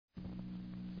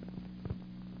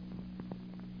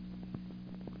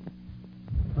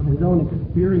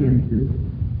experiences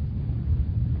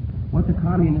what the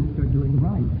communists are doing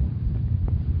right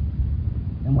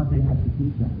and what they have to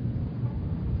teach us.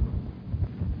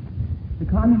 The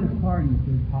Communist Party,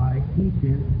 says Pi,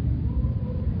 teaches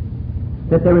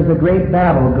that there is a great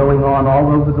battle going on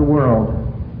all over the world,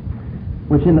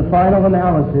 which in the final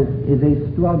analysis is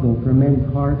a struggle for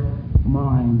men's hearts,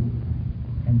 minds,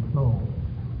 and souls.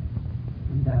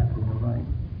 And that's right.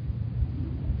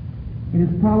 It is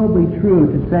probably true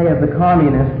to say of the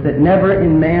communists that never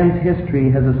in man's history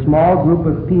has a small group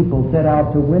of people set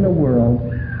out to win a world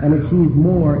and achieve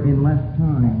more in less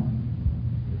time.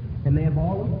 And they have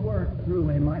always worked through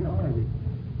a minority.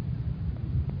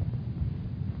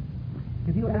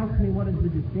 If you ask me what is the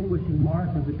distinguishing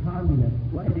mark of the communists,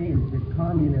 what it is that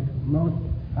communists most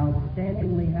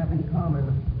outstandingly have in common,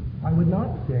 I would not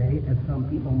say, as some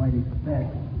people might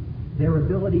expect, their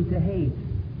ability to hate.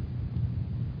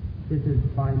 This is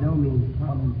by no means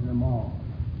common to them all.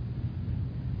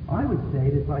 I would say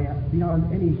that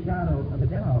beyond any shadow of a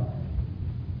doubt,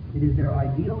 it is their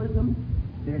idealism,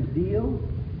 their zeal,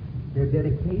 their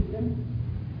dedication,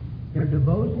 their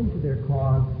devotion to their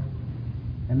cause,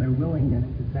 and their willingness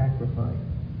to sacrifice.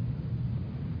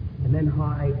 And then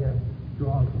Hyde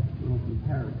draws a little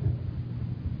comparison.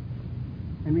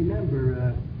 And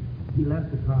remember, he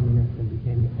left the communists and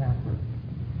became a Catholic.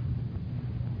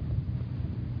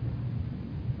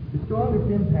 The strongest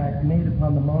impact made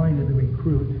upon the mind of the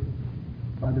recruit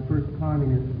by the first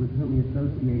communist with whom he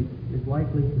associates is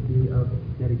likely to be of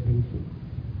dedication.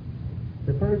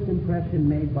 The first impression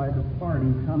made by the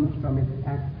party comes from its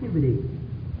activity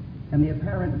and the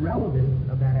apparent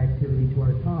relevance of that activity to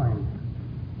our time.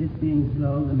 This being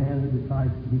so, the man who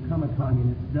decides to become a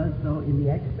communist does so in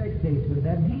the expectation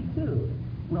that he too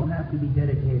will have to be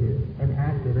dedicated and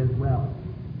active as well.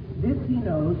 This, he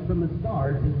knows from the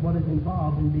start, is what is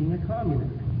involved in being a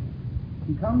communist.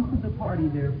 He comes to the party,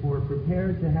 therefore,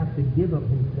 prepared to have to give of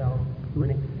himself to an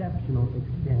exceptional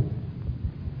extent.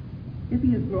 If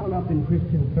he has grown up in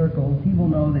Christian circles, he will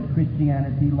know that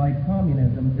Christianity, like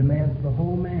communism, demands the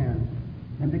whole man,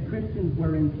 and that Christians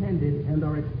were intended and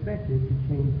are expected to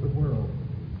change the world.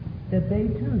 That they,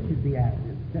 too, should be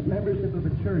active. That membership of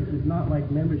a church is not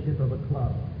like membership of a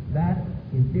club. That,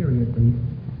 in theory at least,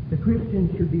 the Christian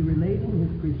should be relating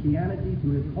his Christianity to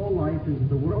his whole life and to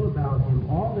the world about him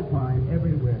all the time,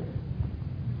 everywhere.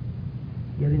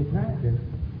 Yet in practice,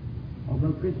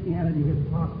 although Christianity has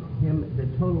taught him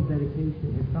that total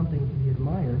dedication is something to be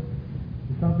admired,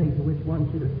 and something to which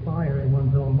one should aspire in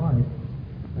one's own life,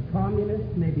 a communist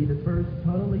may be the first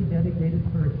totally dedicated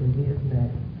person he has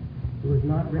met who is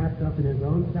not wrapped up in his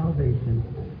own salvation,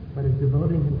 but is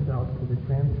devoting himself to the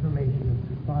transformation of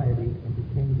society and to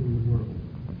changing the world.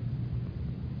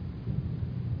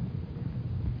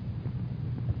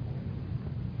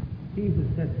 Jesus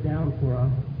sets down for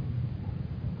us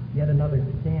yet another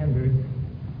standard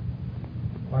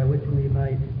by which we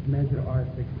might measure our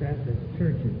success as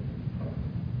churches.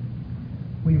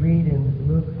 We read in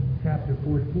Luke chapter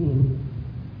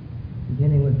 14,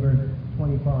 beginning with verse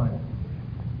 25.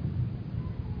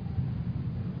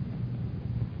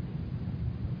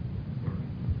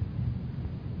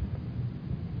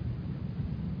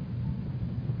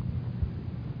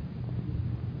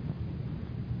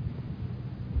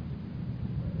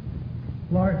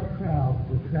 Large crowds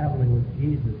were traveling with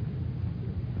Jesus,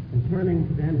 and turning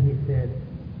to them he said,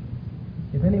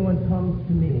 "If anyone comes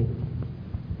to me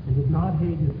and does not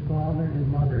hate his father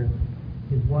and mother,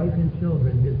 his wife and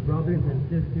children, his brothers and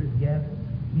sisters, yes,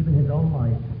 even his own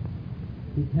life,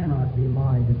 he cannot be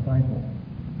my disciple.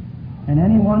 And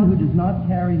anyone who does not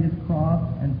carry his cross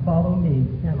and follow me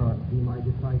cannot be my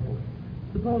disciple."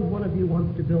 Suppose one of you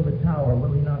wants to build a tower.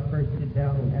 Will he not first sit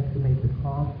down and estimate the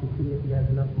cost to see if he has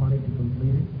enough money to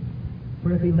complete it?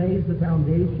 For if he lays the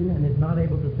foundation and is not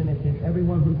able to finish it,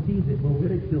 everyone who sees it will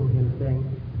ridicule him, saying,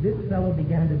 "This fellow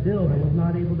began to build and was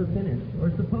not able to finish."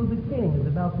 Or suppose a king is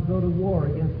about to go to war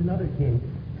against another king.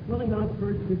 Will he not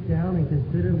first sit down and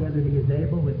consider whether he is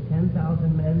able with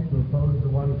 10,000 men to oppose the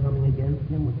one coming against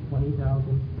him with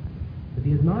 20,000? If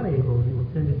he is not able, he will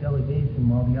send a delegation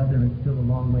while the other is still a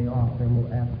long way off and will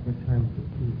ask for terms of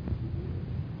peace.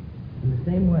 In the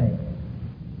same way,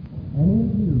 any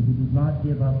of you who does not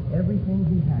give up everything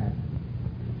he has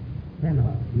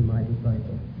cannot be my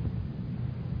disciple.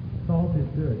 Salt is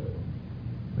good,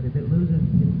 but if it loses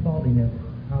its saltiness,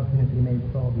 how can it be made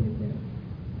salty again?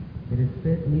 It is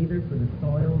fit neither for the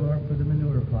soil nor for the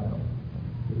manure pile.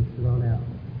 It is thrown out.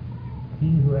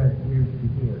 He who has ears to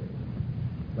hear,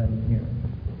 let him hear.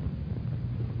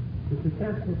 The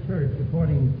successful church,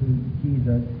 according to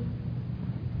Jesus,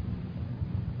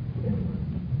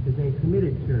 is a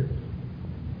committed church.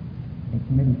 a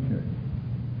committee church.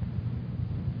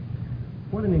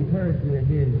 What an encouragement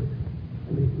it is,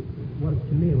 at least it was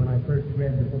to me when I first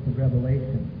read the book of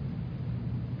Revelation,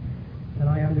 and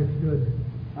I understood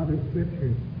other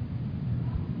scriptures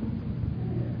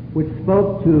which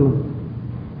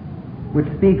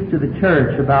speaks to the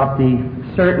church about the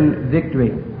certain victory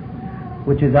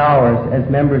which is ours as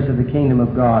members of the kingdom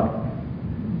of God.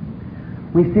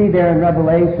 We see there in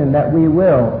Revelation that we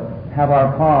will have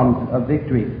our palms of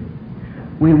victory.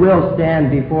 We will stand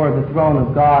before the throne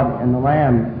of God and the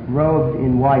Lamb, robed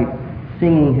in white,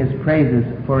 singing his praises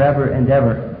forever and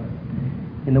ever.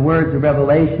 In the words of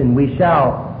Revelation, we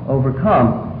shall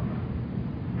overcome.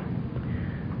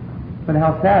 But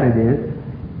how sad it is,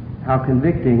 how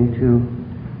convicting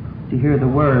to hear the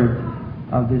words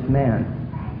of this man,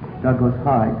 Douglas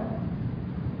Hyde,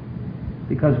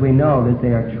 because we know that they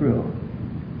are true.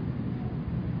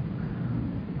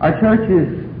 Our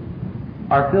churches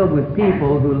are filled with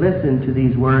people who listen to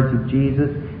these words of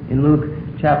Jesus in Luke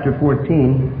chapter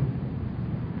 14,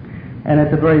 and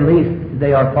at the very least,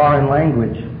 they are foreign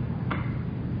language.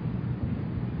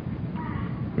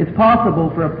 It's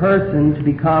possible for a person to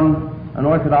become an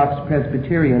Orthodox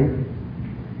Presbyterian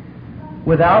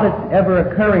without it ever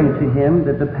occurring to him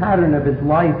that the pattern of his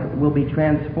life will be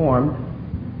transformed,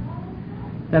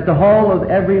 that the whole of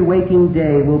every waking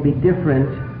day will be different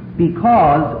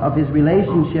because of his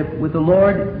relationship with the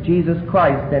Lord Jesus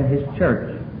Christ and his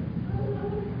church.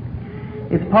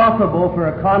 It's possible for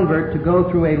a convert to go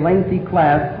through a lengthy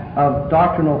class of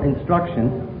doctrinal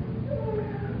instruction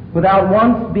without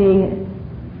once being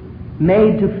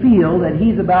made to feel that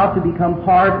he's about to become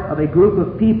part of a group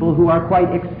of people who are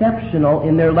quite exceptional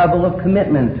in their level of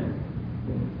commitment.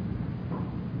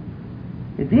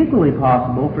 It's equally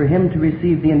possible for him to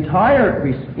receive the entire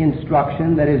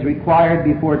instruction that is required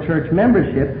before church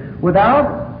membership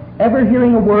without ever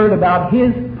hearing a word about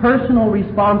his personal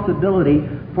responsibility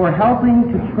for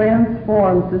helping to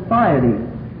transform society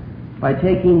by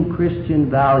taking Christian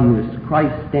values,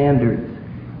 Christ's standards,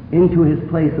 into his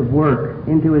place of work,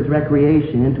 into his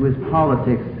recreation, into his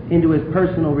politics, into his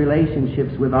personal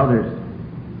relationships with others.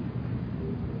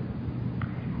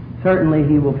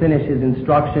 Certainly he will finish his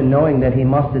instruction knowing that he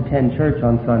must attend church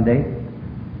on Sunday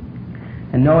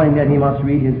and knowing that he must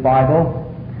read his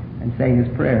Bible and say his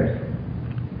prayers.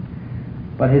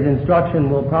 But his instruction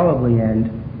will probably end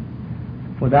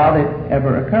without it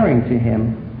ever occurring to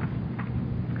him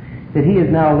that he is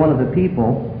now one of the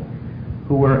people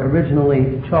who were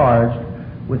originally charged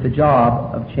with the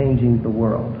job of changing the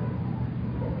world.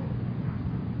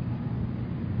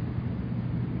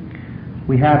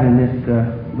 We have in this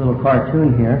little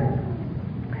cartoon here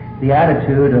the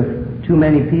attitude of too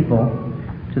many people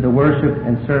to the worship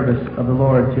and service of the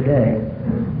Lord today.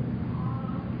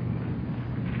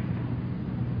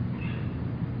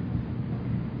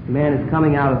 The man is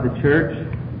coming out of the church,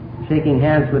 shaking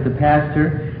hands with the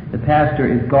pastor. The pastor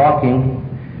is gawking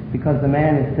because the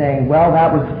man is saying, "Well,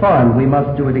 that was fun. We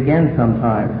must do it again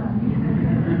sometime."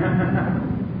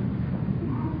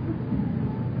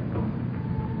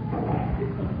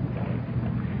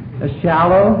 A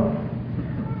shallow,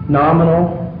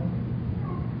 nominal,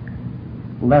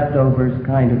 leftovers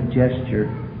kind of gesture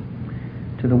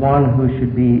to the one who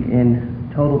should be in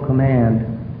total command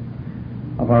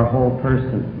of our whole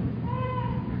person.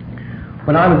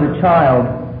 When I was a child,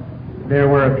 there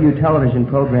were a few television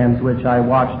programs which I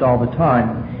watched all the time.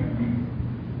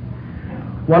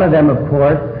 One of them, of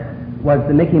course, was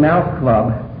the Mickey Mouse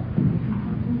Club.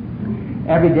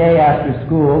 Every day after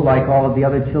school, like all of the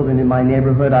other children in my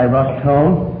neighborhood, I rushed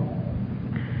home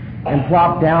and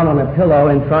plopped down on a pillow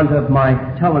in front of my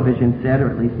television set,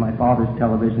 or at least my father's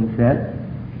television set.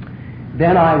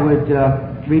 Then I would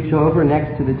reach over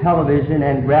next to the television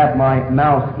and grab my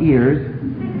mouse ears,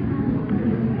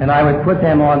 and I would put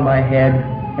them on my head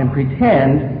and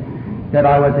pretend that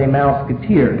I was a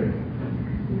mouseketeer.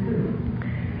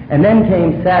 And then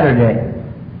came Saturday.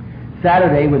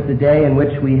 Saturday was the day in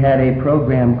which we had a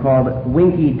program called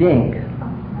Winky Dink.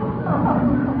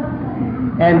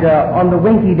 And on the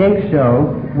Winky Dink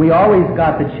show, we always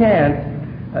got the chance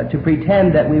to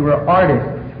pretend that we were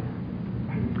artists.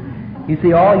 You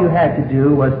see, all you had to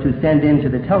do was to send in to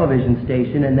the television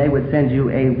station, and they would send you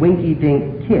a Winky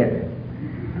Dink kit.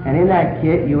 And in that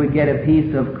kit, you would get a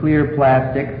piece of clear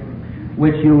plastic,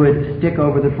 which you would stick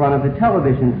over the front of the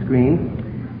television screen.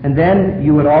 And then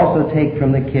you would also take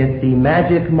from the kit the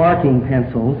magic marking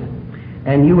pencils,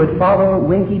 and you would follow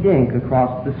Winky Dink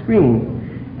across the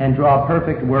screen and draw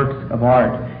perfect works of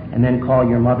art, and then call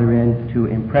your mother in to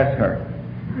impress her.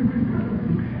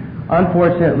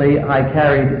 Unfortunately, I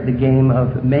carried the game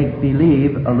of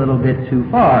make-believe a little bit too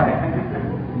far.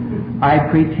 I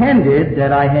pretended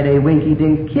that I had a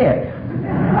winky-dink kit.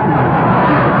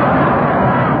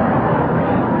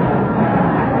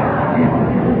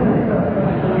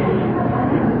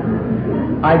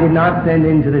 I did not send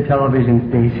in to the television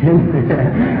station.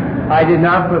 I did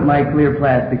not put my clear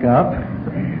plastic up.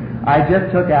 I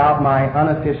just took out my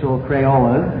unofficial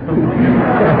Crayolas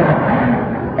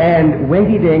and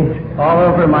winky-dinked all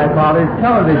over my father's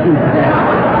television set.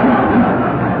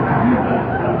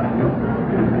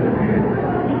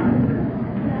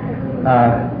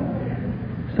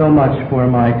 So much for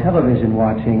my television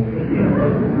watching.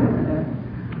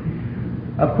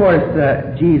 Of course,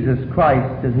 Jesus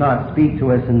Christ does not speak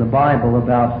to us in the Bible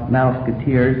about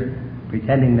mouseketeers,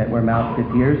 pretending that we're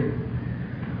mouseketeers,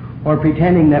 or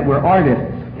pretending that we're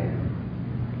artists.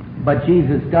 But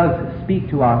Jesus does speak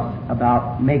to us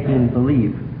about making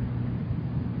believe.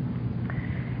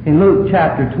 In Luke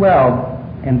chapter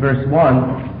 12 and verse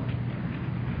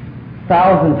 1,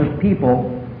 thousands of people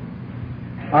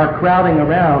are crowding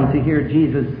around to hear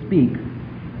Jesus speak.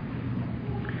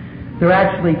 They're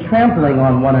actually trampling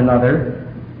on one another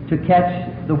to catch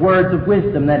the words of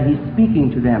wisdom that he's speaking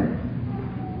to them.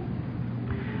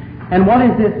 And what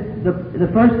is the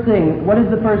first thing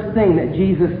that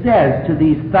Jesus says to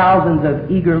these thousands of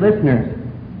eager listeners?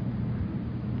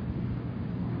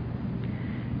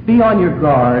 Be on your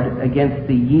guard against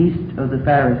the yeast of the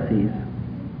Pharisees,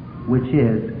 which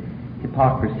is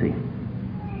hypocrisy.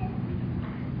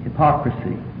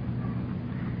 Hypocrisy.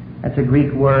 That's a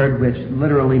Greek word which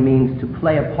literally means to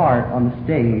play a part on the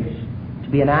stage, to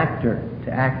be an actor,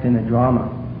 to act in a drama.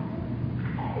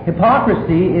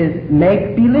 Hypocrisy is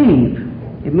make-believe.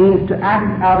 It means to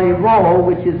act out a role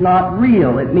which is not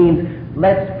real. It means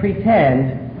let's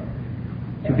pretend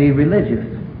to be religious.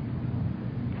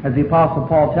 As the Apostle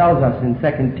Paul tells us in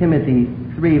 2 Timothy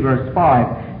 3 verse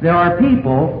 5, there are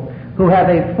people who have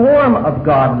a form of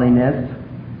godliness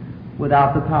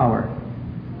without the power.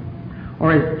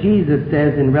 Or as Jesus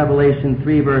says in Revelation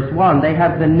 3 verse 1, they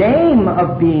have the name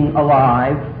of being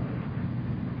alive,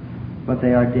 but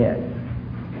they are dead.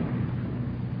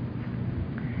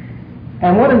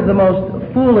 And what is the most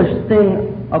foolish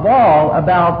thing of all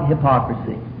about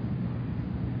hypocrisy?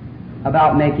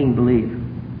 About making believe?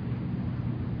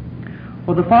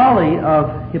 Well, the folly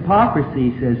of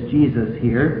hypocrisy, says Jesus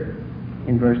here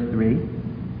in verse 3,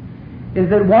 is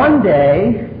that one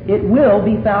day it will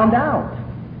be found out.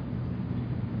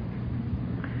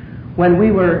 When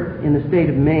we were in the state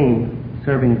of Maine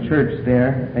serving a church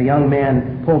there, a young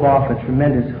man pulled off a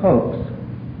tremendous hoax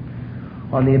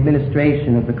on the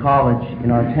administration of the college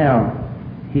in our town.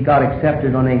 He got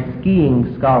accepted on a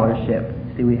skiing scholarship.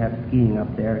 See, we have skiing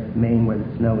up there. It's Maine where the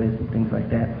snow is and things like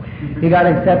that. He got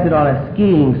accepted on a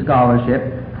skiing scholarship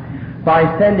by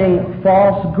sending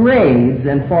false grades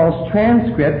and false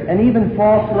transcripts and even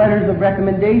false letters of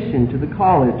recommendation to the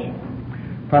college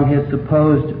from his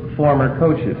supposed former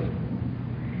coaches.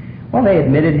 Well, they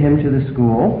admitted him to the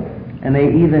school, and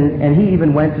he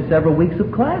even went to several weeks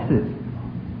of classes.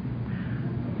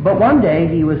 But one day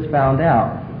he was found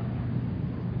out.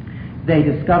 They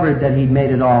discovered that he'd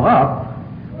made it all up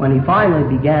when he finally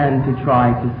began to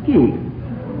try to ski.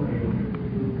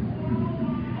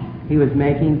 He was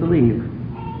making believe.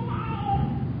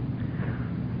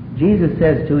 Jesus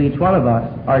says to each one of us,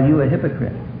 are you a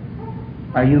hypocrite?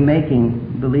 Are you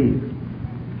making believe?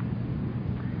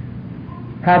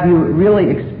 Have you really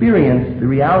experienced the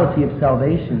reality of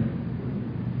salvation?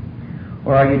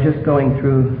 Or are you just going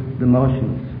through the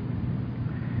motions?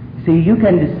 See, you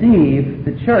can deceive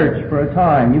the church for a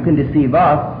time. You can deceive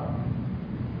us.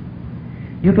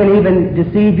 You can even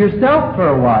deceive yourself for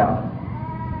a while.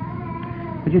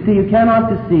 But you see, you cannot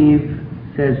deceive,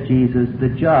 says Jesus, the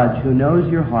judge who knows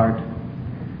your heart,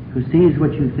 who sees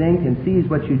what you think and sees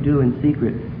what you do in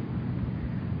secret.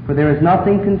 For there is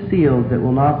nothing concealed that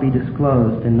will not be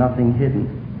disclosed, and nothing hidden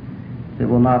that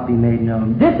will not be made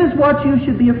known. This is what you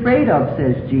should be afraid of,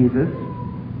 says Jesus,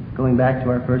 going back to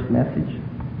our first message.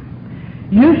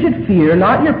 You should fear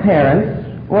not your parents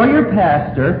or your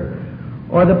pastor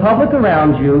or the public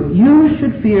around you. You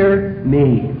should fear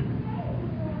me.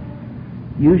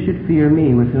 You should fear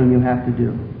me with whom you have to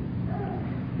do.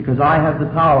 Because I have the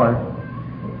power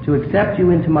to accept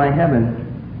you into my heaven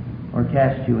or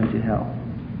cast you into hell.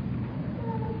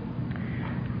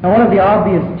 Now, one of the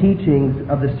obvious teachings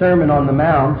of the Sermon on the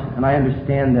Mount, and I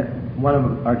understand that one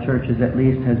of our churches at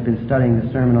least has been studying the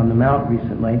Sermon on the Mount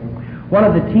recently, one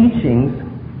of the teachings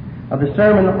of the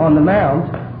Sermon on the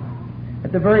Mount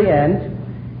at the very end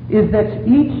is that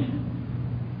each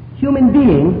human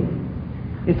being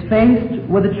is faced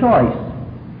with a choice.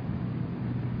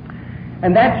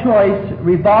 And that choice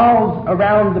revolves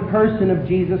around the person of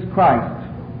Jesus Christ.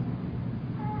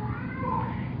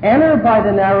 Enter by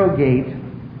the narrow gate,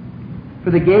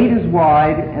 for the gate is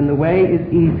wide and the way is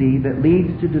easy that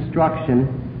leads to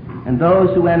destruction, and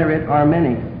those who enter it are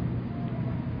many.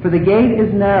 For the gate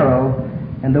is narrow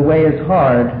and the way is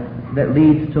hard that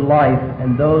leads to life,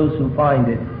 and those who find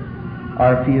it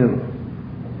are few.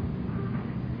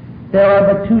 There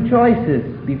are but two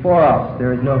choices before us.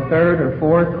 There is no third or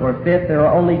fourth or fifth. There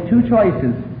are only two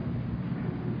choices.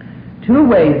 Two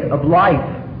ways of life.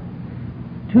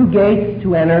 Two gates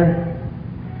to enter.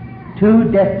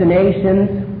 Two destinations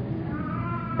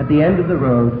at the end of the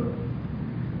road.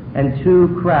 And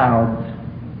two crowds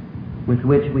with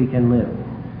which we can live.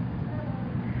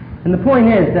 And the point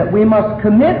is that we must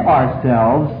commit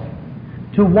ourselves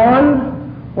to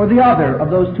one or the other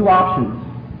of those two options.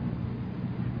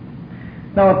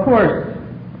 Now, of course,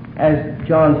 as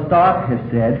John Stott has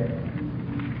said,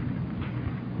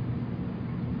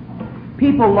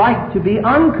 people like to be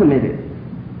uncommitted.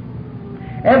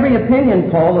 Every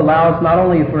opinion poll allows not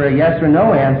only for a yes or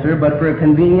no answer, but for a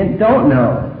convenient don't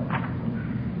know.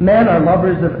 Men are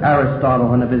lovers of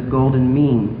Aristotle and of his golden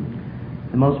mean.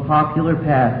 The most popular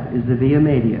path is the via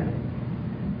media.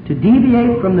 To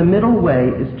deviate from the middle way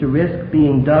is to risk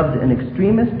being dubbed an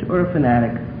extremist or a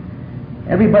fanatic.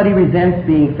 Everybody resents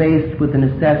being faced with the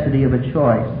necessity of a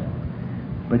choice,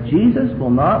 but Jesus will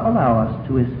not allow us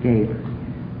to escape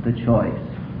the choice.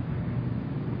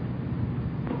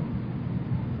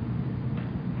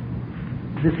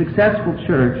 The successful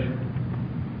church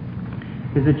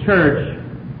is a church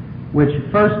which,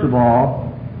 first of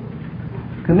all,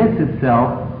 commits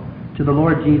itself to the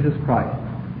Lord Jesus Christ.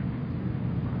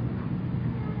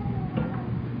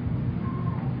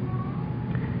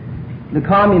 The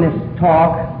communists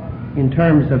talk in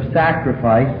terms of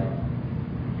sacrifice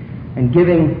and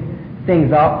giving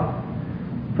things up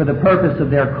for the purpose of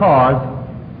their cause,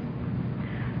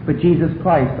 but Jesus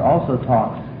Christ also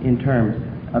talks in terms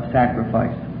of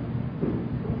sacrifice.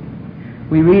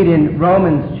 We read in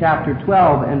Romans chapter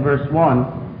 12 and verse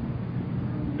 1,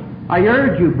 I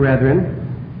urge you, brethren,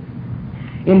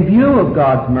 in view of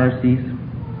God's mercies,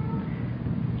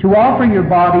 to offer your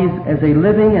bodies as a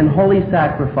living and holy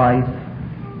sacrifice,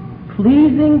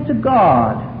 pleasing to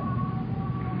God.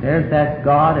 There's that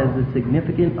God as a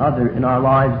significant other in our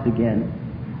lives again,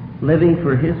 living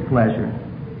for His pleasure.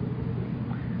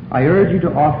 I urge you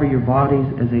to offer your bodies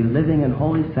as a living and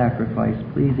holy sacrifice,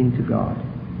 pleasing to God.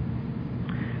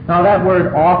 Now that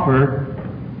word offer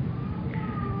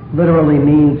literally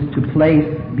means to place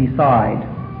beside.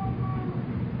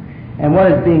 And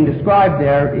what is being described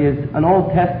there is an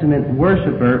Old Testament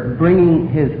worshiper bringing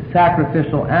his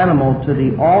sacrificial animal to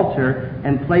the altar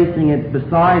and placing it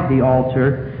beside the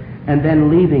altar and then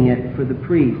leaving it for the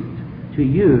priest to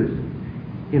use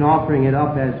in offering it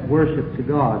up as worship to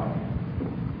God.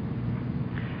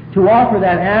 To offer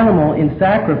that animal in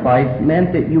sacrifice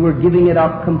meant that you were giving it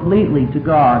up completely to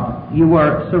God. You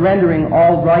were surrendering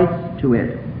all rights to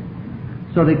it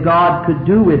so that God could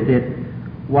do with it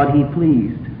what He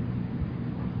pleased.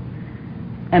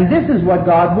 And this is what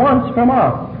God wants from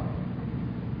us.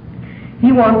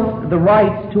 He wants the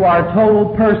rights to our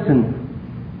total person.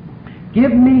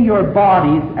 Give me your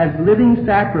bodies as living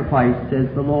sacrifice, says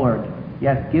the Lord.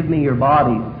 Yes, give me your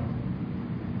bodies.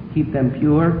 Keep them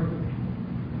pure.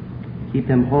 Keep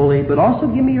them holy. But also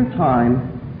give me your time,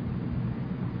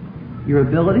 your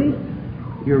abilities,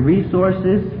 your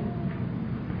resources,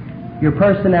 your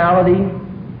personality,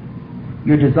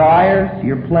 your desires,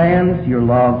 your plans, your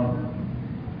love.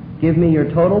 Give me your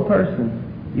total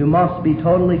person. You must be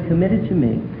totally committed to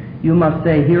me. You must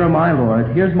say, here am I,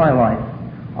 Lord. Here's my life.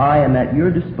 I am at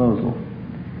your disposal.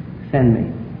 Send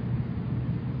me.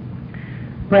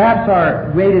 Perhaps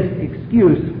our greatest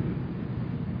excuse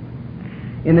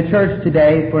in the church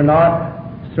today for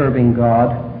not serving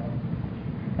God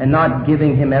and not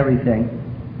giving Him everything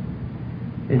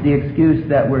is the excuse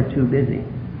that we're too busy.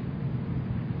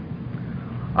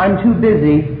 I'm too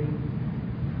busy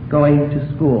going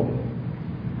to school.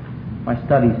 My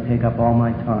studies take up all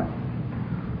my time.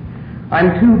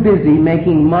 I'm too busy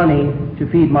making money to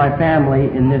feed my family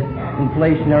in this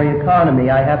inflationary economy.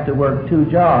 I have to work 2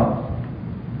 jobs,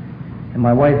 and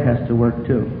my wife has to work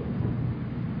too.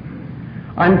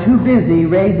 I'm too busy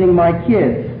raising my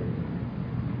kids.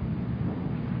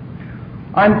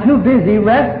 I'm too busy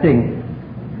resting.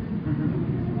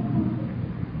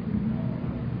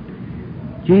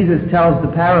 Jesus tells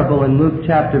the parable in Luke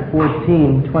chapter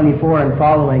 14, 24 and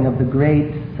following of the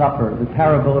great supper, the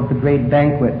parable of the great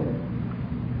banquet.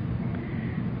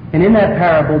 And in that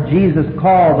parable, Jesus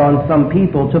called on some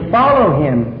people to follow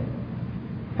him.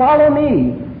 Follow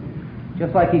me.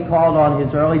 Just like he called on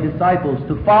his early disciples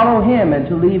to follow him and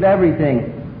to leave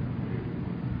everything.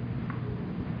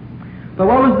 But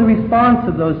what was the response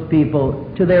of those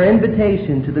people to their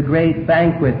invitation to the great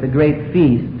banquet, the great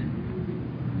feast?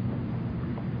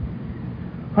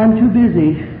 I'm too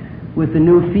busy with the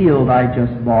new field I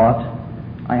just bought.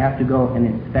 I have to go and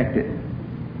inspect it.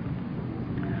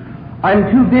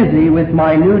 I'm too busy with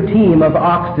my new team of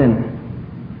oxen.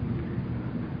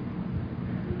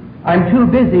 I'm too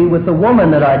busy with the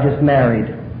woman that I just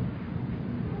married.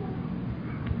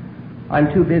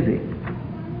 I'm too busy.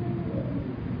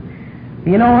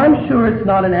 You know, I'm sure it's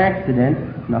not an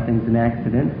accident. Nothing's an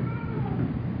accident.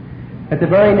 At the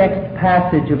very next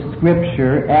passage of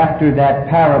Scripture, after that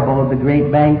parable of the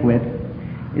great banquet,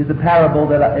 is the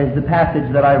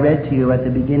passage that I read to you at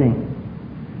the beginning.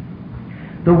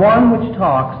 The one which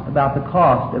talks about the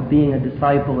cost of being a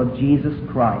disciple of Jesus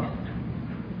Christ.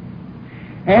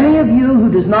 Any of you who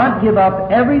does not give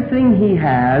up everything he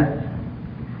has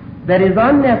that is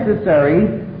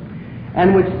unnecessary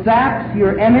and which saps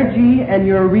your energy and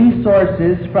your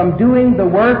resources from doing the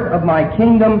work of my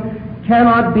kingdom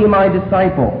cannot be my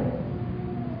disciple.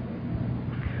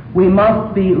 We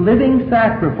must be living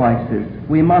sacrifices.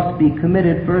 We must be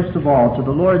committed, first of all, to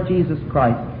the Lord Jesus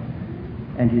Christ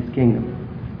and his kingdom.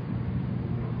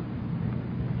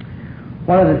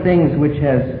 One of the things which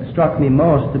has struck me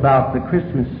most about the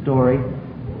Christmas story,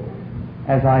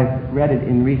 as I've read it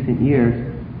in recent years,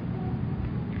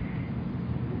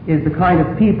 is the kind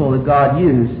of people that God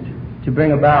used to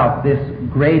bring about this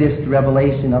greatest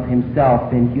revelation of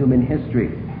himself in human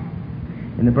history,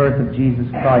 in the birth of Jesus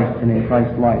Christ and in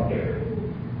Christ's life.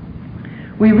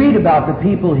 We read about the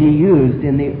people he used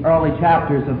in the early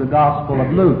chapters of the Gospel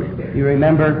of Luke. You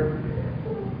remember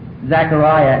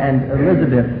Zechariah and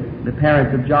Elizabeth, the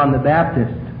parents of John the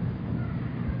Baptist.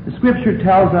 The Scripture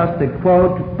tells us that,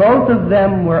 quote, both of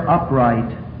them were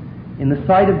upright in the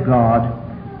sight of God,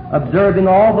 observing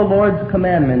all the Lord's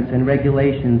commandments and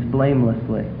regulations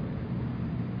blamelessly.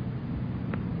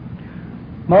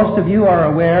 Most of you are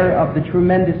aware of the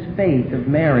tremendous faith of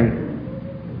Mary.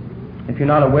 If you're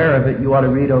not aware of it, you ought to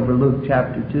read over Luke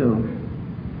chapter 2.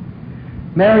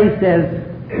 Mary says,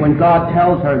 when God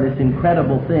tells her this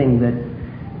incredible thing that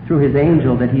through his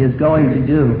angel that he is going to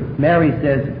do, Mary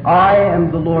says, I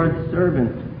am the Lord's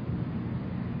servant.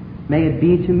 May it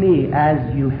be to me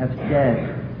as you have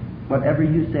said. Whatever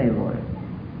you say, Lord.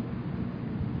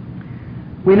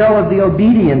 We know of the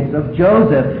obedience of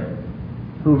Joseph,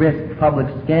 who risked public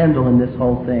scandal in this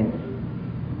whole thing.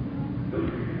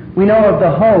 We know of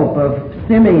the hope of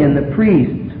Simeon the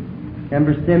priest.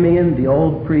 Remember Simeon, the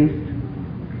old priest,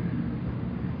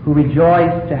 who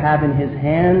rejoiced to have in his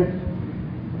hands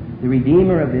the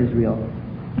Redeemer of Israel,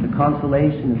 the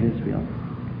consolation of Israel.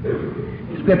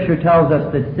 Scripture tells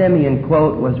us that Simeon,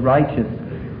 quote, was righteous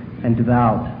and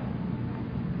devout.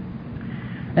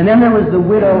 And then there was the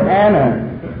widow Anna.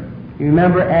 You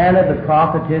remember Anna, the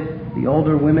prophetess, the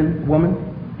older woman,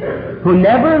 who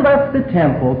never left the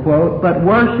temple, quote, but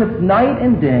worshipped night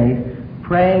and day,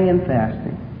 praying and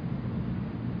fasting.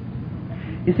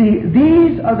 You see,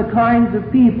 these are the kinds of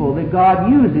people that God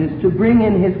uses to bring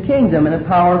in his kingdom in a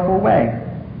powerful way.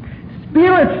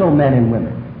 Spiritual men and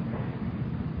women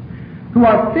who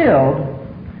are filled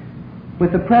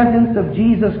with the presence of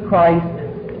Jesus Christ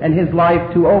and his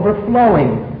life to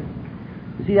overflowing.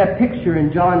 You see, that picture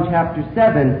in John chapter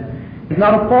 7 is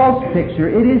not a false picture.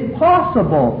 It is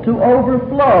possible to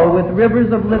overflow with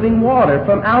rivers of living water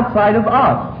from outside of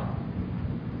us.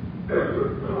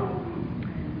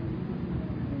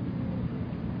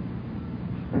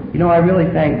 You know, I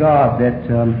really thank God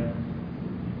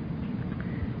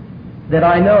that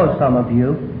I know some of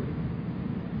you,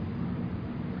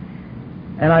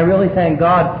 and I really thank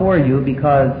God for you,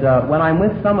 because when I'm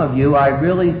with some of you, I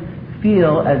really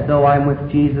feel as though I'm with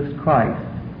Jesus Christ.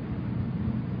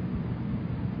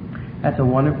 That's a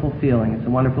wonderful feeling. It's a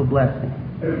wonderful blessing.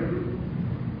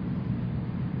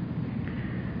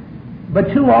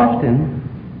 But too often,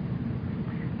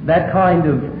 that kind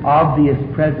of obvious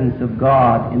presence of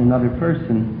God in another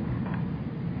person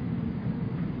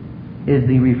is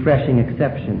the refreshing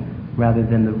exception rather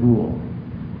than the rule.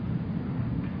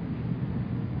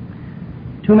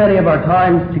 Too many of our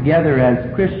times together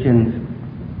as Christians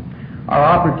are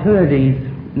opportunities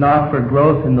not for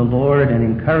growth in the Lord and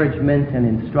encouragement and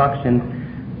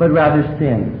instruction, but rather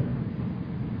sin.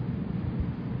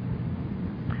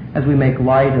 As we make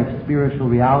light of spiritual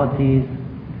realities,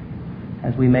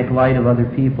 as we make light of other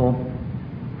people.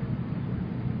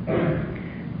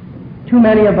 Too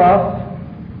many of us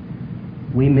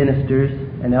We ministers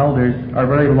and elders are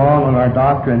very long on our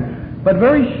doctrine, but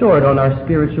very short on our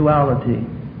spirituality.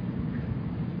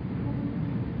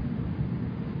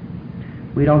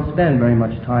 We don't spend very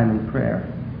much time in prayer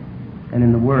and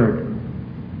in the Word.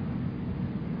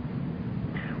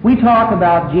 We talk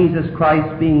about Jesus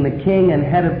Christ being the King and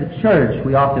head of the church.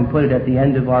 We often put it at the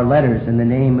end of our letters, in the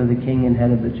name of the King and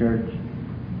head of the church.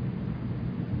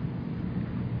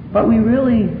 But we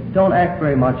really don't act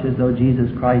very much as though Jesus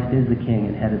Christ is the King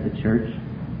and head of the church,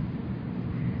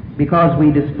 because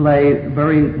we display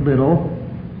very little,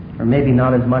 or maybe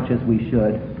not as much as we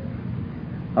should,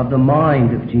 of the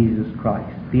mind of Jesus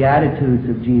Christ, the attitudes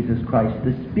of Jesus Christ,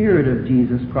 the Spirit of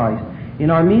Jesus Christ in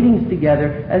our meetings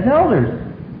together as elders.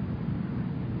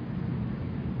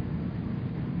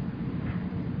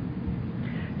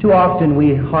 Too often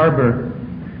we harbor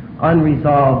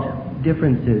unresolved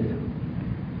differences,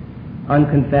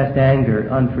 unconfessed anger,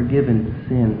 unforgiven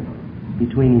sin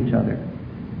between each other.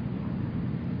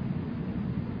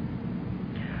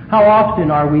 How often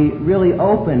are we really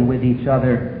open with each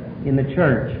other in the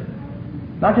church,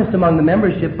 not just among the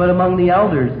membership, but among the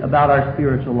elders about our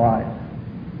spiritual lives?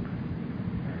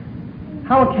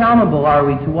 How accountable are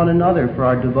we to one another for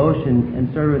our devotion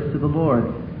and service to the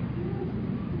Lord?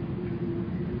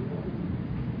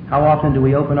 How often do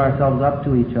we open ourselves up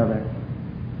to each other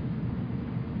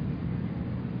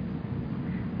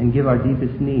and give our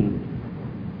deepest needs?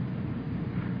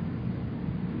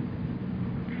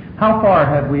 How far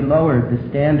have we lowered the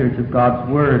standards of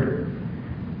God's Word,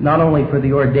 not only for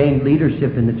the ordained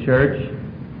leadership in the church,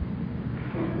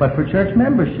 but for church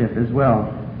membership as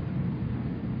well?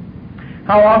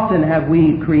 How often have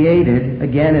we created,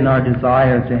 again in our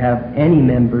desire to have any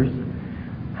members,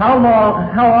 how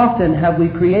often have we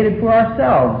created for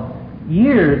ourselves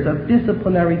years of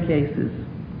disciplinary cases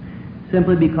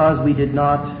simply because we did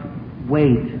not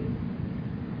wait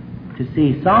to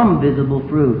see some visible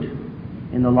fruit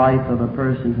in the life of a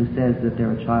person who says that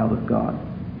they're a child of God?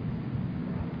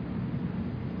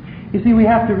 You see, we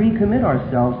have to recommit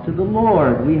ourselves to the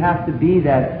Lord. We have to be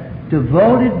that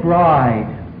devoted bride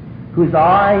whose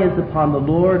eye is upon the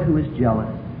Lord, who is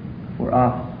jealous for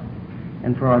us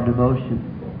and for our devotion.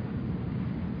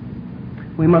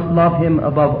 We must love Him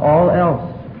above all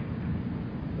else,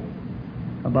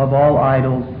 above all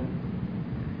idols,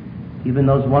 even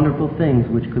those wonderful things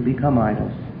which could become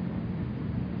idols.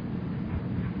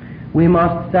 We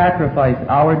must sacrifice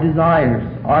our desires,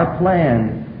 our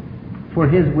plans, for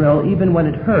His will, even when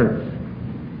it hurts.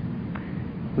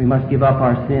 We must give up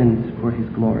our sins for His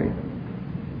glory.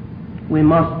 We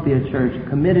must be a church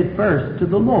committed first to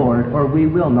the Lord, or we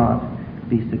will not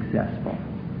be successful.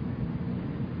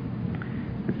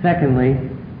 But secondly,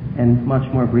 and much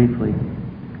more briefly,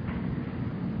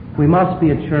 we must be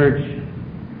a church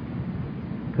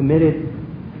committed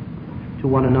to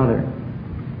one another.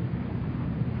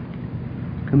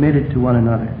 Committed to one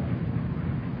another.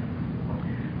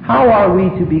 How are we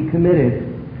to be committed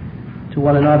to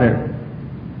one another?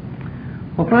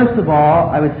 Well, first of all,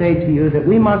 I would say to you that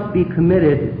we must be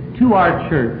committed to our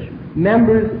church.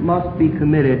 Members must be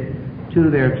committed to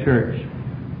their church.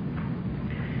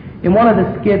 In one of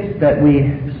the skits that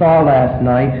we saw last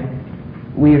night,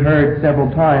 we heard several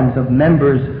times of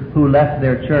members who left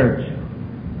their church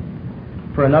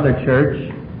for another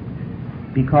church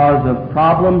because of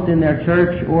problems in their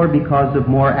church or because of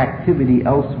more activity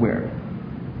elsewhere.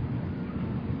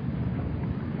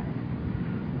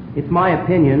 It's my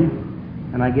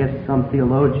opinion, and I guess some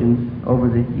theologians over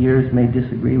the years may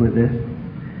disagree with this,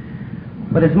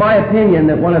 but it's my opinion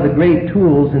that one of the great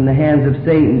tools in the hands of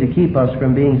Satan to keep us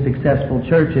from being successful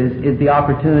churches is the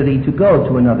opportunity to go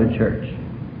to another church.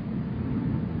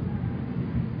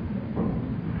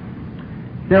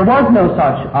 There was no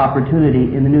such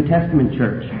opportunity in the New Testament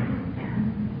church.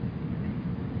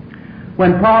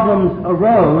 When problems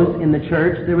arose in the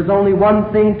church, there was only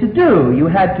one thing to do. You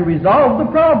had to resolve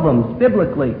the problems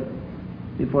biblically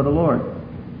before the Lord.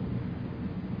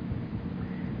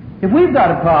 If we've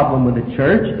got a problem with a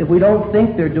church, if we don't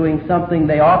think they're doing something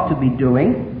they ought to be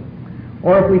doing,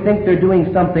 or if we think they're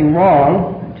doing something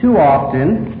wrong too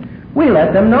often, we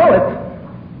let them know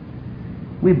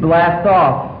it. We blast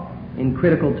off in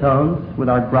critical tones with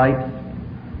our gripes,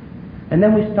 and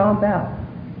then we stomp out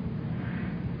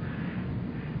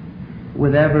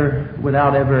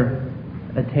without ever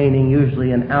attaining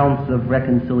usually an ounce of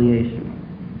reconciliation.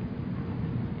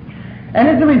 And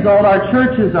as a result, our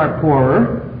churches are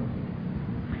poorer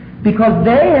because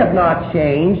they have not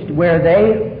changed where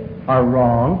they are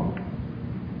wrong,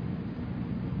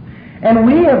 and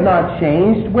we have not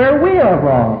changed where we are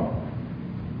wrong.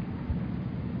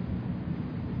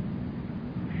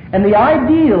 And the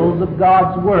ideals of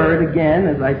God's Word, again,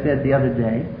 as I said the other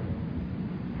day,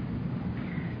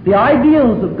 the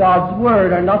ideals of God's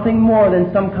Word are nothing more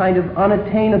than some kind of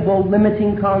unattainable,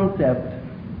 limiting concept.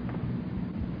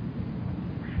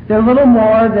 They're little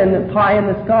more than a pie in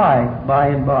the sky by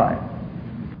and by.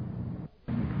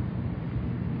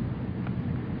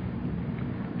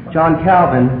 John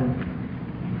Calvin,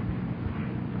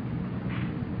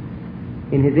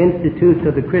 in his Institutes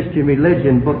of the Christian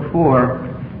Religion, Book 4,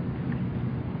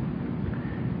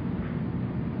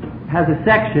 has a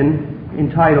section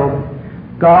entitled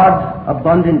God's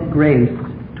Abundant Grace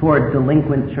Toward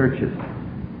Delinquent Churches.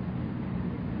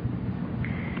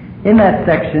 In that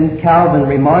section, Calvin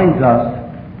reminds us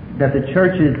that the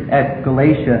churches at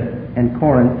Galatia and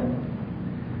Corinth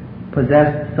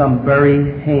possessed some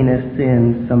very heinous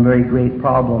sins, some very great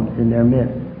problems in their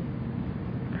midst.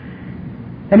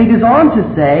 And he goes on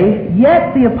to say,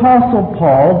 yet the Apostle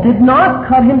Paul did not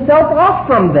cut himself off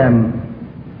from them,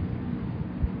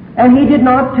 and he did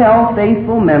not tell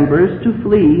faithful members to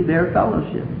flee their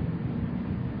fellowship.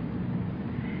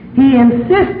 He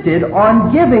insisted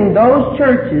on giving those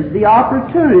churches the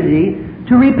opportunity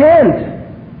to repent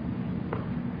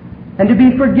and to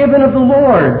be forgiven of the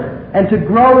Lord and to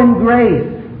grow in grace,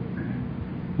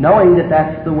 knowing that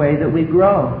that's the way that we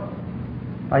grow,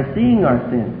 by seeing our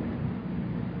sins,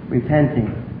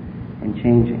 repenting, and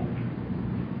changing.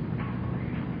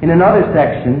 In another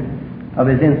section of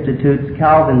his Institutes,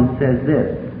 Calvin says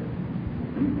this,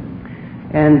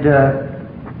 and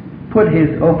put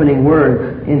his opening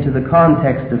words into the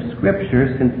context of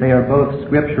Scripture, since they are both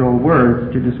scriptural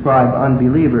words to describe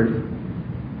unbelievers.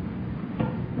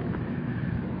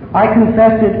 I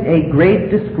confess it a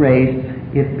great disgrace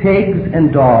if pigs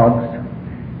and dogs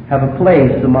have a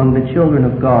place among the children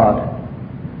of God,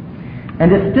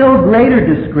 and a still greater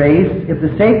disgrace if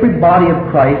the sacred body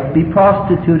of Christ be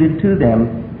prostituted to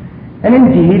them. And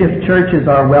indeed, if churches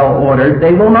are well ordered,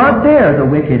 they will not bear the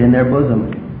wicked in their bosom,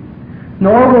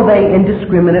 nor will they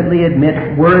indiscriminately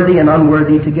admit worthy and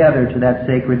unworthy together to that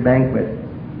sacred banquet.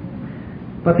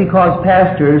 But because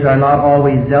pastors are not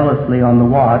always zealously on the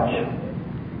watch,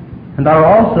 and are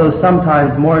also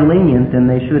sometimes more lenient than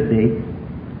they should be,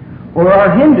 or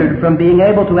are hindered from being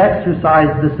able to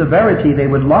exercise the severity they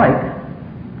would like,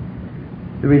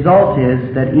 the result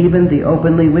is that even the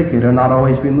openly wicked are not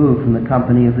always removed from the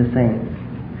company of the saints.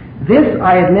 This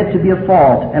I admit to be a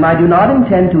fault, and I do not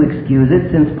intend to excuse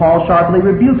it, since Paul sharply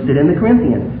rebukes it in the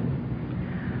Corinthians.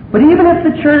 But even if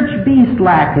the church be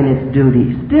slack in its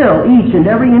duty, still each and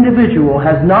every individual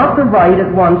has not the right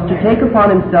at once to take upon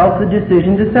himself the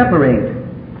decision to separate.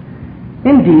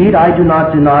 Indeed, I do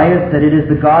not deny it that it is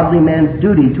the godly man's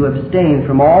duty to abstain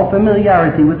from all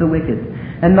familiarity with the wicked,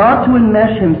 and not to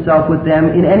enmesh himself with them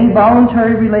in any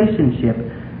voluntary relationship.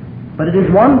 But it is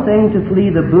one thing to flee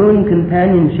the boon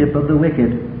companionship of the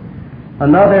wicked,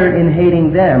 another, in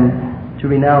hating them, to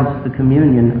renounce the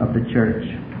communion of the church.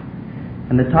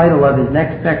 And the title of his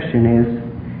next section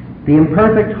is, The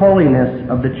Imperfect Holiness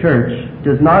of the Church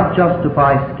Does Not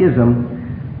Justify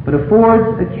Schism, but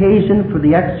affords occasion for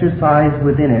the exercise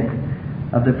within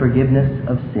it of the forgiveness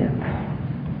of sins.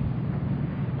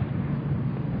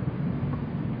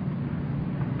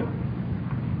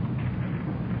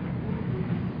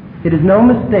 It is no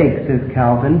mistake, says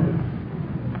Calvin,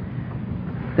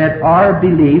 that our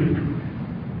belief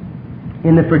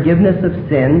in the forgiveness of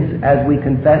sins, as we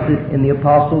confess it in the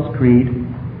Apostles' Creed,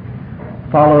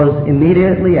 follows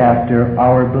immediately after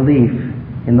our belief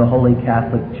in the Holy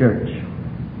Catholic Church.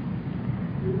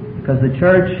 Because the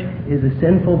church is a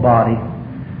sinful body,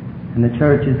 and the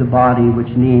church is a body which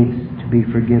needs to be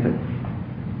forgiven.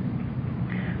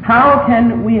 How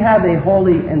can we have a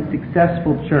holy and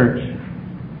successful church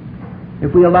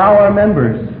if we allow our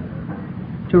members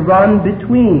to run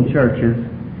between churches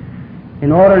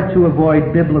in order to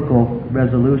avoid biblical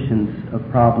resolutions of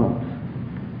problems?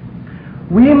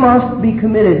 We must be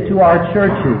committed to our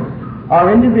churches,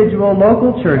 our individual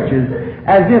local churches,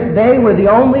 as if they were the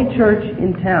only church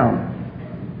in town.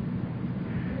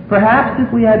 Perhaps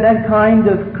if we had that kind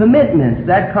of commitment,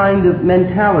 that kind of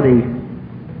mentality,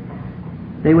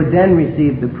 they would then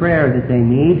receive the prayer that they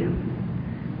need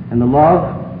and the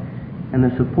love and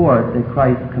the support that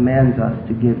Christ commands us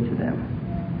to give to them.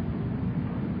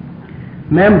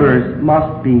 Members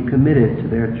must be committed to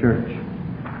their church.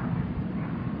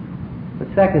 But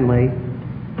secondly,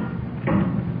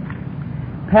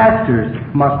 pastors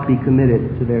must be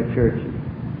committed to their churches.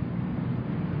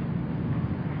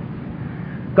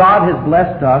 God has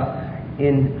blessed us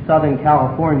in Southern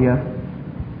California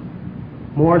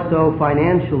more so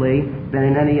financially than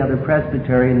in any other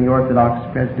presbytery in the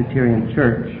Orthodox Presbyterian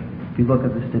Church. if you look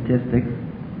at the statistics.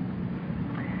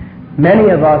 Many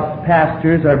of us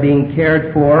pastors are being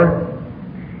cared for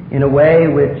in a way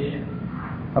which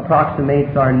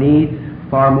approximates our needs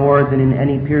far more than in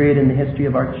any period in the history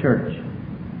of our church.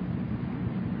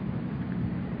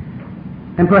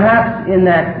 And perhaps in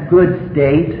that good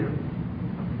state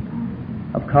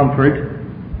of comfort,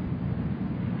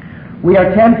 we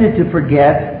are tempted to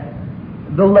forget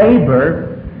the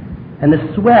labor and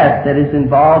the sweat that is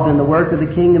involved in the work of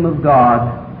the kingdom of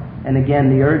God, and again,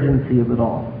 the urgency of it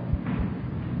all.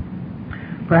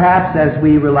 Perhaps as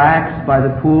we relax by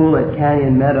the pool at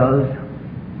Canyon Meadows,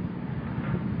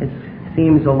 it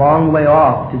seems a long way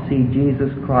off to see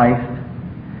Jesus Christ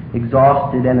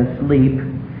exhausted and asleep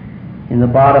in the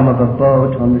bottom of a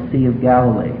boat on the Sea of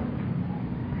Galilee,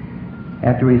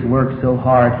 after he's worked so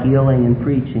hard healing and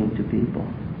preaching to people.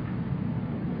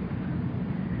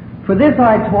 For this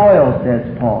I toil,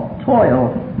 says Paul,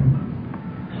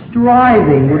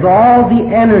 striving with all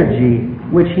the energy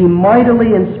which he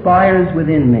mightily inspires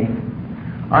within me.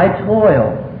 I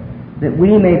toil that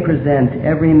we may present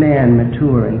every man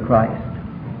mature in Christ.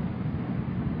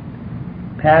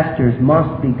 Pastors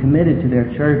must be committed to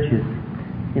their churches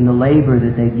in the labor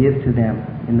that they give to them,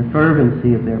 in the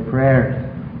fervency of their prayers,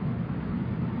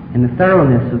 in the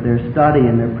thoroughness of their study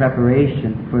and their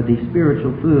preparation for the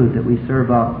spiritual food that we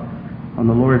serve up on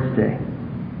the Lord's Day.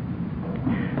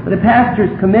 But a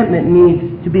pastor's commitment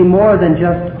needs to be more than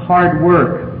just hard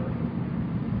work.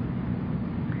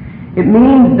 It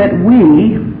means that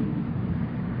we,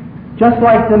 just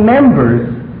like the members,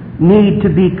 need to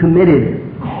be committed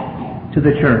to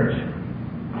the church.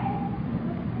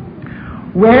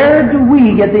 Where do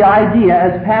we get the idea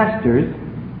as pastors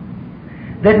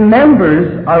that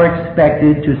members are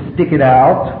expected to stick it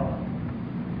out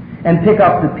and pick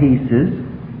up the pieces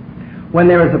when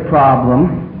there is a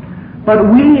problem, but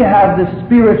we have the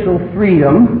spiritual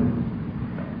freedom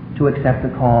to accept the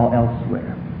call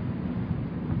elsewhere?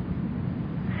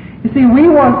 You see, we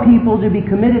want people to be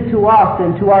committed to us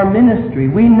and to our ministry.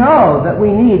 We know that we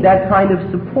need that kind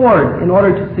of support in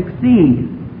order to succeed.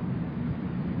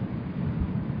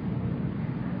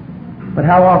 But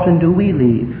how often do we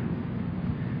leave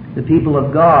the people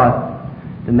of God,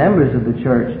 the members of the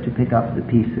church, to pick up the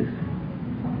pieces?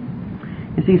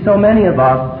 You see, so many of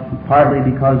us, partly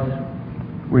because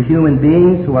we're human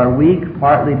beings who are weak,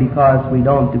 partly because we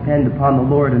don't depend upon the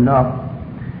Lord enough,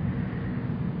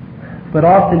 but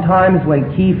oftentimes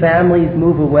when key families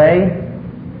move away,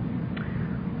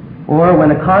 or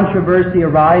when a controversy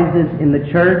arises in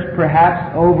the church,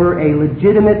 perhaps over a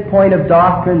legitimate point of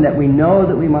doctrine that we know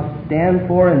that we must stand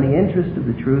for in the interest of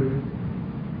the truth,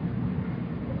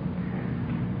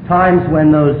 times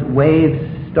when those waves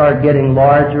start getting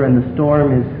larger and the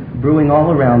storm is brewing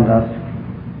all around us,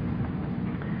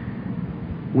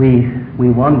 we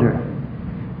wonder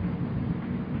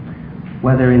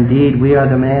whether indeed we are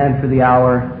the man for the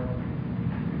hour.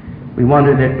 We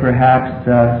wonder that perhaps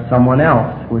someone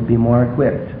else would be more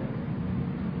equipped.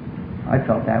 I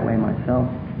felt that way myself.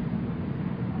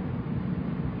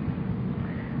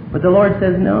 But the Lord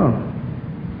says no.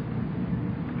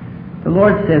 The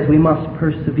Lord says we must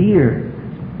persevere.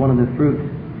 It's one of the fruits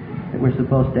that we're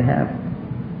supposed to have.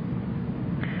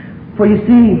 For you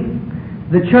see,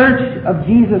 the church of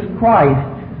Jesus Christ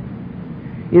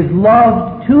is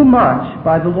loved too much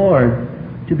by the Lord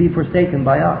to be forsaken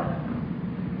by us.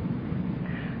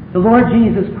 The Lord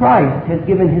Jesus Christ has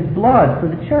given his blood for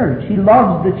the church. He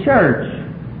loves the church.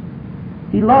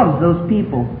 He loves those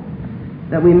people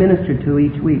that we minister to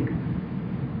each week.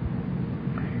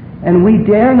 And we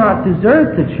dare not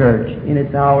desert the church in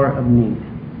its hour of need.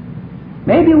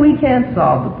 Maybe we can't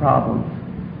solve the problems,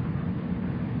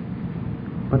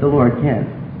 but the Lord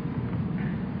can.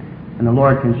 And the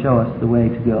Lord can show us the way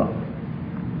to go.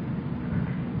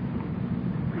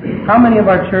 How many of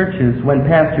our churches, when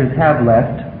pastors have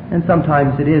left, and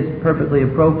sometimes it is perfectly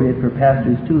appropriate for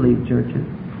pastors to leave churches,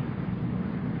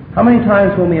 how many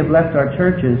times when we have left our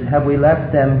churches have we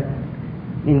left them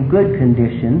in good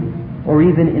condition, or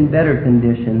even in better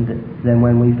condition than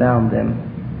when we found them?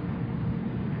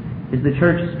 Is the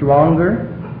church stronger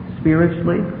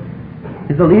spiritually?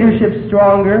 Is the leadership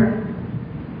stronger?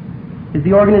 Is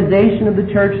the organization of the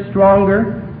church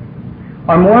stronger?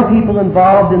 Are more people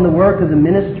involved in the work of the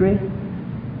ministry?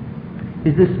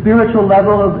 Is the spiritual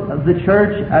level of the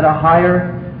church at a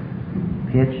higher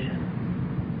pitch?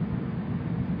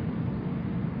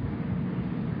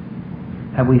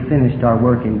 Have we finished our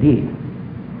work indeed?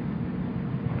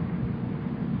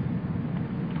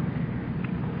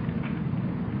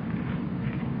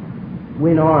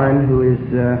 Win Arn, who is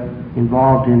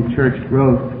involved in Church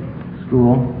Growth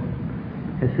School,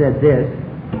 has said this: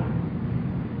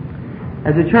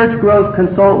 "As a church growth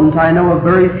consultant, I know of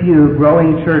very few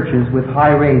growing churches with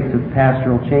high rates of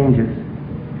pastoral changes.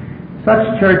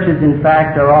 Such churches, in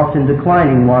fact, are often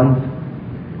declining ones.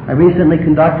 I recently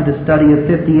conducted a study of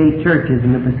 58 churches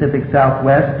in the Pacific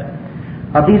Southwest.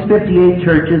 Of these 58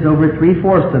 churches, over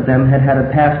 3/4 of them had had a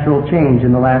pastoral change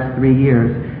in the last 3 years,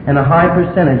 and a high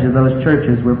percentage of those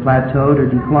churches were plateaued or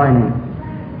declining.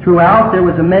 Throughout, there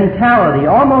was a mentality,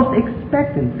 almost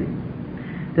expectancy,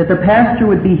 that the pastor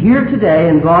would be here today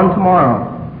and gone tomorrow.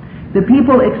 The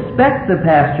people expect the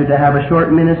pastor to have a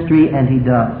short ministry, and he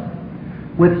does.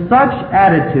 With such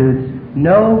attitudes,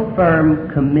 no firm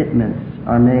commitments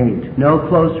are made, no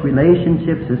close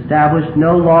relationships established,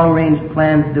 no long-range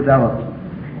plans developed.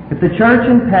 If the church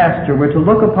and pastor were to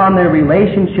look upon their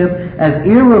relationship as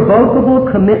irrevocable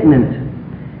commitment,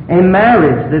 a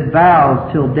marriage that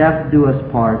vows till death do us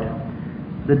part,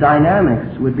 the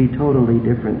dynamics would be totally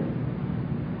different."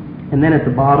 And then at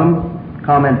the bottom,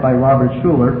 comment by Robert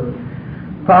Schuller: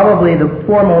 "Probably the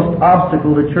foremost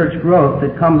obstacle to church growth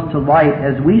that comes to light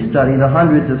as we study the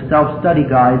hundreds of self-study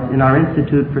guides in our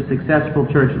Institute for Successful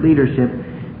Church Leadership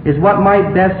is what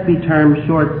might best be termed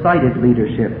short-sighted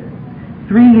leadership.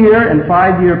 3-year and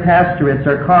 5-year pastorates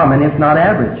are common, if not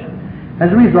average.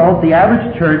 As a result, the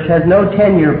average church has no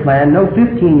 10-year plan, no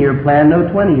 15-year plan, no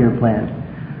 20-year plan.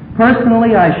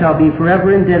 Personally, I shall be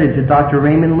forever indebted to Dr.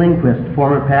 Raymond Lindquist,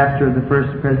 former pastor of the First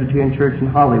Presbyterian Church in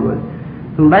Hollywood,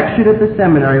 who lectured at the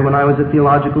seminary when I was a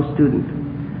theological student.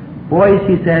 Boys,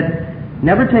 he said,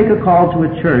 never take a call to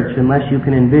a church unless you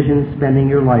can envision spending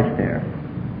your life there."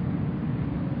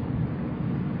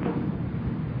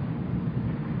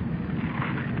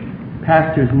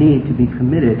 Pastors need to be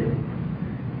committed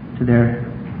to their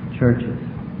churches.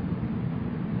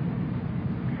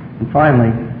 And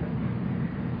finally,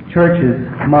 churches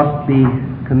must be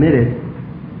committed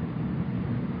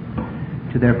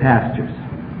to their pastors.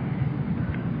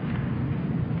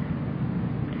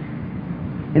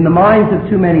 In the minds of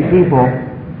too many people,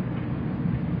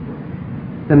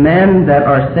 the men that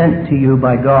are sent to you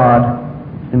by God,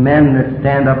 the men that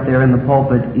stand up there in the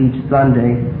pulpit each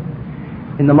Sunday,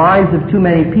 in the minds of too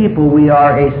many people, we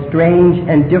are a strange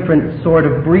and different sort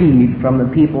of breed from the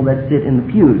people that sit in the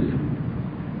pews.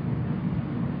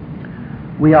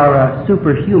 We are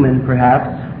superhuman, perhaps,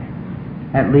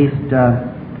 at least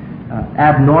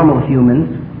abnormal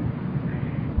humans.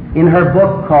 In her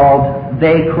book called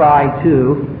They Cry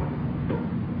Too,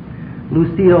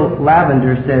 Lucille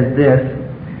Lavender says this: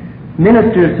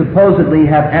 "Ministers supposedly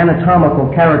have anatomical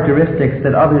characteristics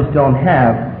that others don't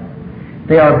have.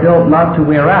 They are built not to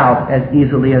wear out as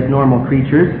easily as normal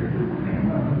creatures.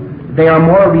 They are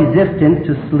more resistant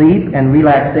to sleep and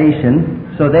relaxation,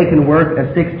 so they can work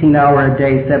a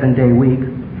 16-hour-a-day, 7-day week.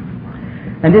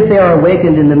 And if they are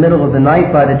awakened in the middle of the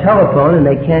night by the telephone and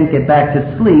they can't get back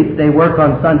to sleep, they work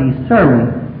on Sunday's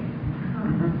sermon.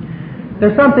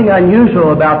 There's something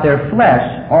unusual about their flesh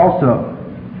also.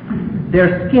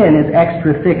 Their skin is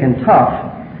extra thick and tough,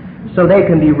 so they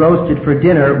can be roasted for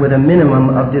dinner with a minimum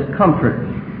of discomfort.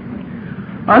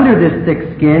 Under this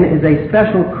thick skin is a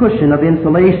special cushion of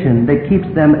insulation that keeps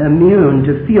them immune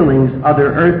to feelings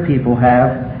other earth people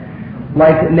have,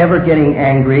 like never getting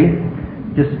angry,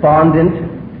 despondent,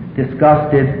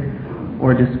 disgusted,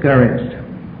 or discouraged.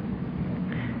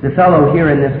 The fellow here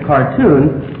in this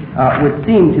cartoon would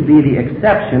seem to be the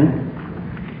exception.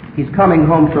 He's coming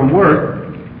home from work.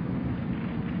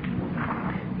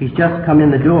 He's just come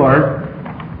in the door.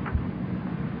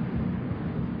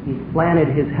 He's planted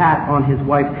his hat on his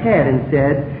wife's head and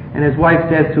said, and his wife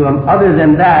says to him, "Other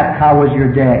than that, how was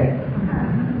your day?"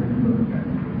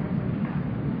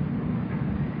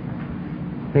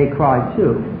 They cry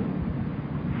too.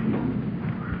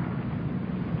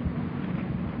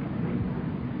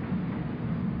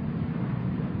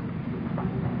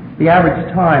 The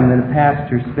average time that a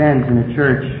pastor spends in a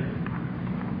church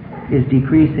is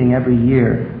decreasing every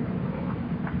year.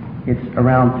 It's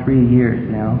around 3 years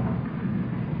now.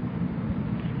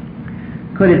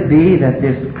 Could it be that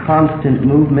this constant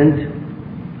movement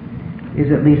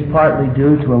is at least partly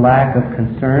due to a lack of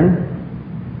concern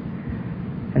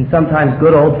and sometimes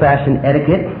good old-fashioned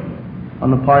etiquette on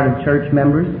the part of church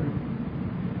members?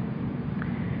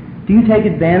 Do you take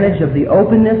advantage of the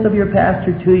openness of your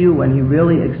pastor to you when he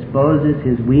really exposes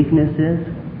his weaknesses?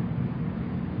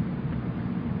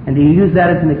 And do you use that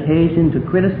as an occasion to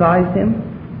criticize him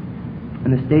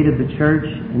and the state of the church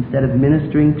instead of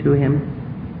ministering to him?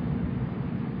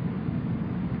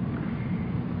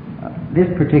 This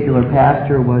particular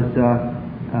pastor was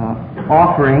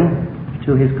offering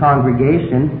to his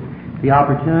congregation the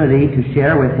opportunity to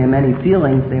share with him any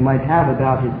feelings they might have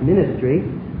about his ministry,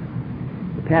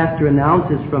 the pastor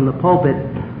announces from the pulpit,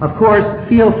 "Of course,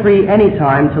 feel free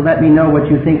anytime to let me know what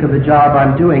you think of the job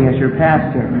I'm doing as your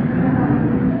pastor."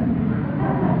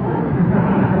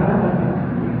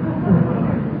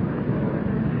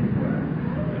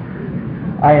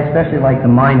 I especially like the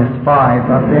 -5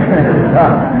 up there at the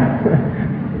top.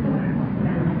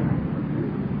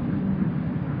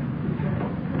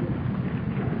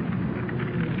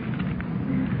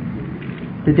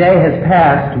 The day has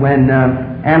passed when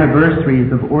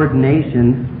anniversaries of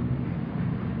ordinations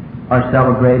are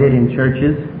celebrated in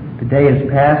churches. The day has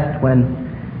passed when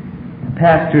the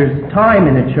pastor's time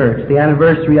in a church, the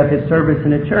anniversary of his service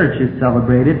in a church, is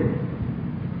celebrated.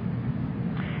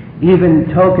 Even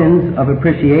tokens of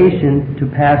appreciation to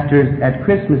pastors at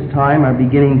Christmas time are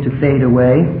beginning to fade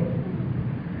away.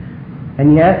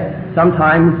 And yet,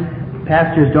 sometimes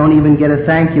pastors don't even get a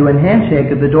thank you and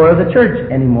handshake at the door of the church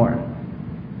anymore.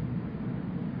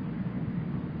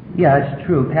 Yeah, it's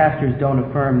true. Pastors don't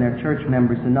affirm their church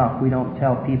members enough. We don't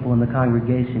tell people in the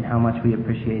congregation how much we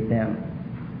appreciate them.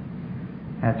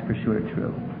 That's for sure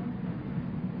true.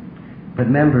 But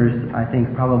members, I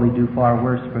think, probably do far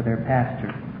worse for their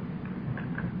pastor.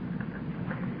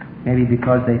 Maybe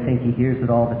because they think he hears it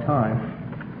all the time.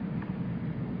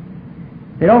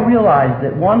 They don't realize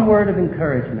that one word of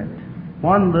encouragement,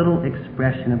 one little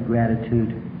expression of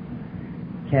gratitude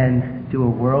can do a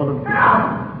world of good,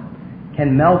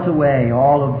 can melt away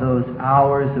all of those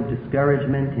hours of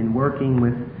discouragement in working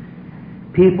with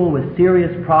people with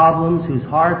serious problems whose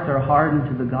hearts are hardened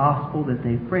to the gospel that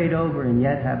they've prayed over and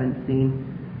yet haven't seen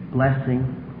blessing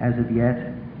as of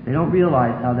yet. They don't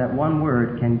realize how that one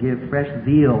word can give fresh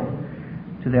zeal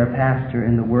to their pastor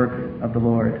in the work of the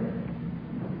Lord.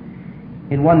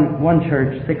 In one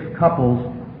church, 6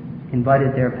 couples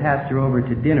invited their pastor over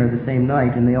to dinner the same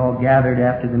night, and they all gathered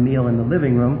after the meal in the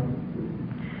living room.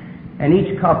 And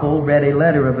each couple read a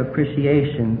letter of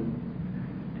appreciation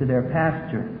to their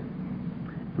pastor,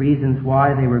 reasons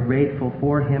why they were grateful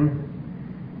for him,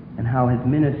 and how his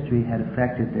ministry had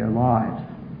affected their lives.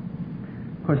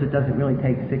 Of course, it doesn't really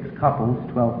take 6 couples,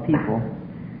 12 people.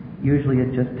 Usually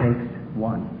it just takes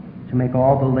one to make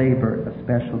all the labor a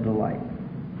special delight.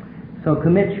 So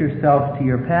commit yourself to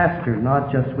your pastor,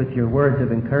 not just with your words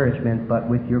of encouragement, but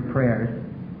with your prayers,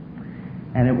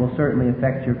 and it will certainly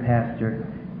affect your pastor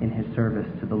in his service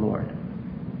to the Lord.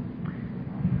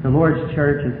 The Lord's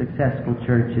church, a successful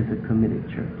church, is a committed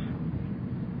church.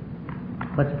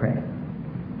 Let's pray.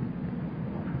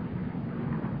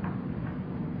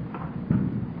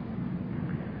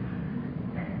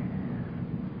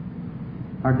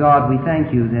 Our God, we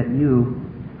thank you that you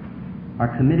are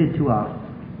committed to us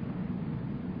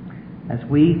as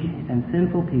weak and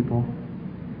sinful people.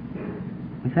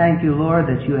 We thank you, Lord,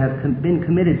 that you have been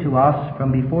committed to us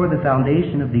from before the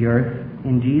foundation of the earth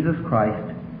in Jesus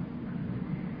Christ.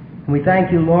 And we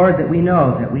thank you, Lord, that we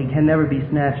know that we can never be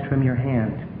snatched from your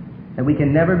hand, that we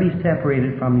can never be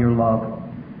separated from your love.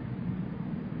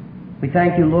 We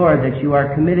thank you, Lord, that you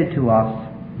are committed to us,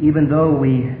 even though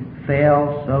we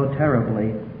fail so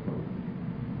terribly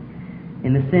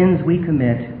in the sins we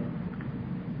commit,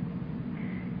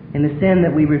 in the sin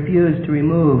that we refuse to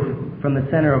remove from the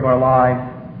center of our lives.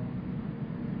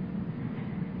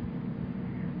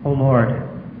 O Lord,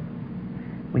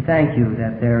 we thank you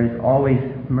that there is always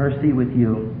mercy with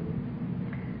you,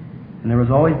 and there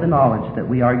is always the knowledge that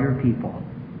we are your people,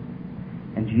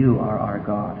 and you are our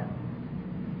God.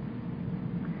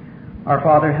 Our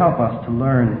Father, help us to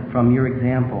learn from your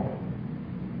example.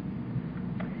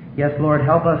 Yes, Lord,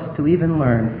 help us to even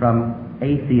learn from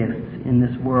atheists in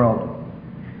this world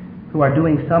who are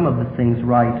doing some of the things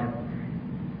right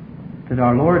that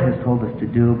our Lord has told us to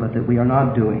do, but that we are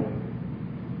not doing.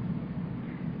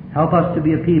 Help us to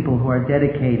be a people who are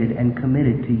dedicated and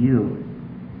committed to you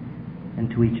and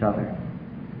to each other,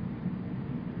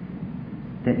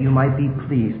 that you might be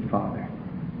pleased, Father,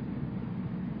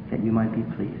 that you might be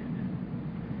pleased.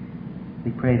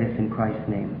 We pray this in Christ's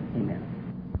name. Amen.